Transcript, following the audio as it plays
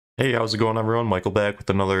Hey, how's it going everyone? Michael back with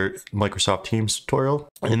another Microsoft Teams tutorial.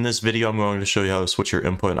 In this video, I'm going to show you how to switch your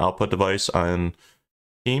input and output device on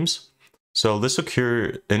Teams. So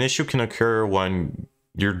an issue can occur when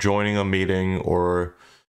you're joining a meeting or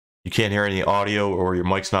you can't hear any audio or your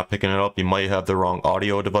mic's not picking it up. You might have the wrong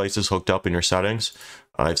audio devices hooked up in your settings.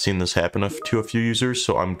 I've seen this happen to a few users,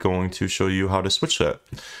 so I'm going to show you how to switch that.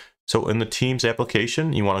 So in the Teams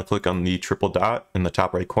application, you want to click on the triple dot in the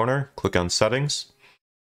top right corner, click on Settings.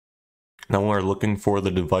 Now we're looking for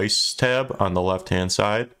the device tab on the left hand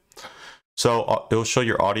side. So it'll show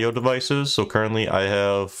your audio devices. So currently I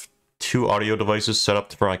have two audio devices set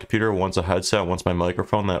up for my computer. One's a headset, one's my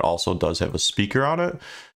microphone that also does have a speaker on it.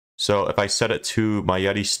 So if I set it to my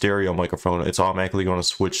Yeti stereo microphone, it's automatically going to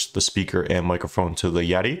switch the speaker and microphone to the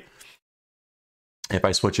Yeti. If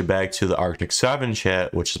I switch it back to the Arctic 7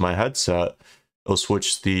 chat, which is my headset, it'll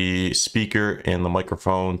switch the speaker and the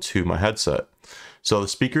microphone to my headset. So the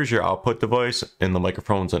speaker is your output device and the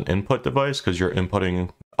microphone's an input device because you're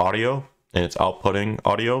inputting audio and it's outputting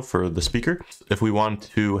audio for the speaker. If we want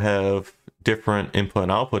to have different input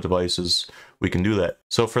and output devices, we can do that.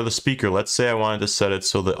 So for the speaker, let's say I wanted to set it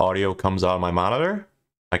so the audio comes out of my monitor.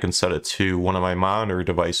 I can set it to one of my monitor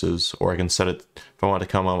devices, or I can set it, if I want to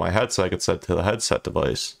come on my headset, I could set it to the headset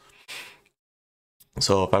device.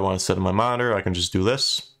 So if I want to set it to my monitor, I can just do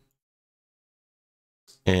this.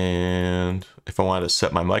 And if I wanted to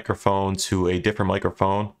set my microphone to a different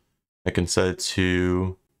microphone, I can set it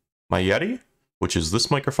to my Yeti, which is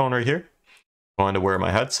this microphone right here. If I wanted to wear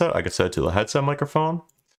my headset, I could set it to the headset microphone.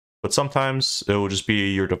 But sometimes it will just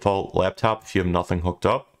be your default laptop if you have nothing hooked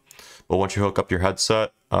up. But once you hook up your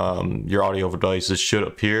headset, your audio devices should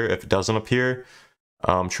appear. If it doesn't appear,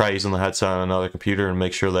 try using the headset on another computer and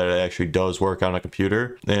make sure that it actually does work on a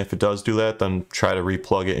computer. And if it does do that, then try to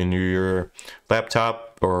replug it into your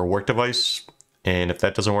laptop or work device. And if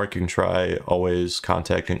that doesn't work, you can try always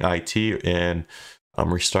contacting IT and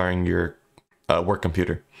restarting your work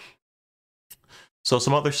computer. So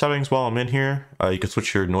some other settings while I'm in here, you can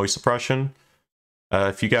switch your noise suppression.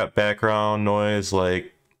 If you got background noise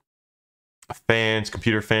like fans,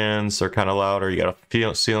 computer fans are kind of loud, or you got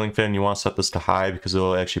a ceiling fan, you want to set this to high because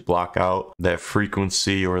it'll actually block out that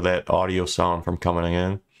frequency or that audio sound from coming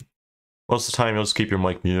in. Most of the time you'll just keep your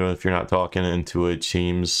mic muted if you're not talking into a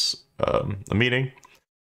Teams a meeting.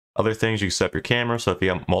 Other things, you can set up your camera, so if you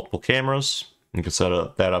have multiple cameras, you can set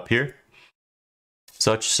that up here.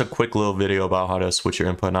 So it's just a quick little video about how to switch your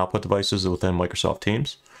input and output devices within Microsoft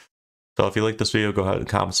Teams. So if you like this video, go ahead and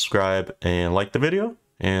comment, subscribe, and like the video.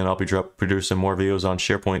 And I'll be producing more videos on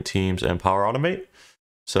SharePoint, Teams, and Power Automate.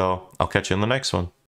 So I'll catch you in the next one.